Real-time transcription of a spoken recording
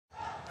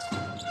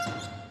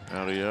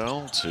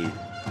Ariel to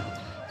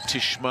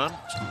Tishman.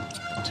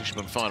 Can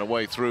Tishman find a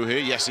way through here?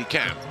 Yes, he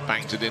can.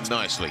 Banked it in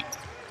nicely.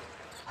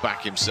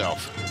 Back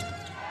himself.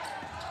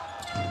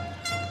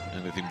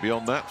 Anything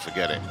beyond that,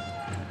 forget it.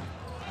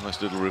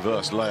 Nice little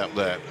reverse layup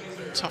there.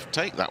 Tough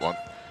take, that one.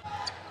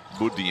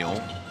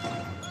 Boudillon.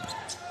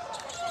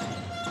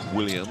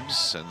 Williams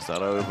sends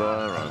that over,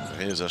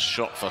 and here's a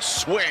shot for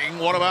swing.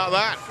 What about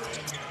that?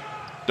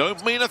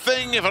 Don't mean a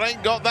thing if it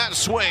ain't got that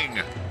swing.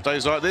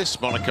 Days like this,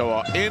 Monaco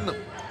are in,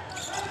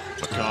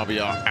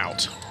 Maccabi are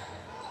out.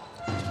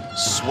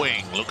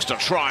 Swing looks to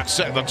try and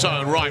set the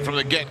tone right from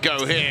the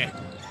get-go here.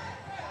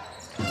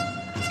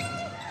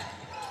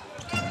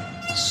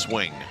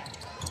 Swing.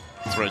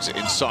 Threads it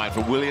inside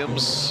for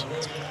Williams.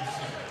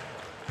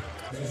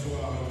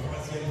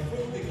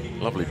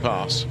 Lovely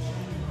pass.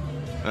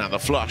 And the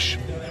flush.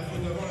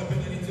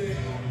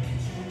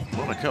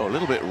 Monaco a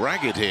little bit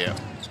ragged here.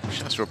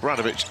 Shastra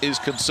Bradovic is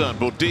concerned.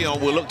 Boudillon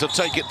will look to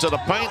take it to the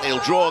paint. He'll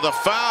draw the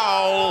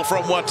foul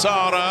from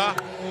Ouattara.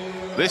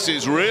 This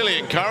is really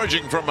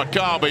encouraging from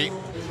Maccabi.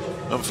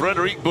 And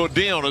Frédéric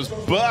Boudillon has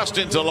burst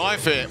into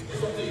life here.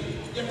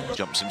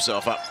 Jumps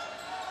himself up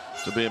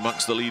to be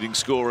amongst the leading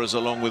scorers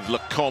along with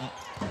Lecomte.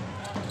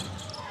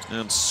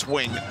 And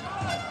swing.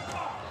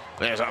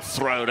 There's a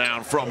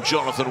throwdown from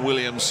Jonathan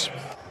Williams.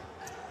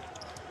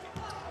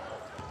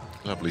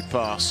 Lovely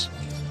pass.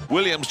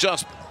 Williams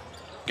just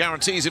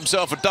guarantees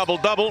himself a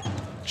double-double,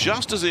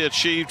 just as he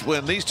achieved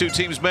when these two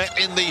teams met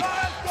in the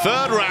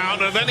third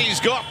round, and then he's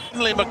got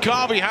only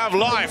Maccabi have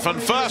life,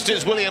 and first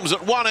it's Williams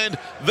at one end,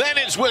 then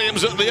it's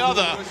Williams at the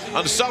other,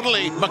 and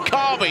suddenly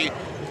Maccabi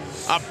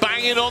are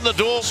banging on the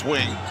door.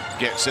 Swing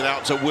gets it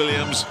out to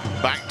Williams,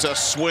 back to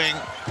Swing.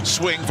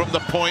 Swing from the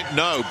point,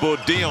 no.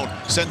 Boudillon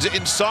sends it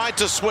inside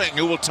to Swing,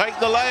 who will take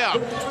the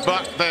layup,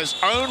 but there's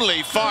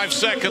only 5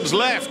 seconds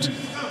left.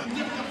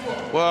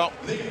 Well,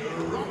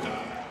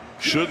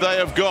 should they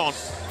have gone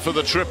for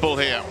the triple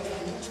here?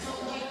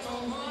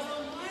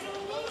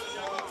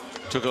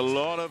 Took a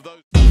lot of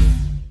those.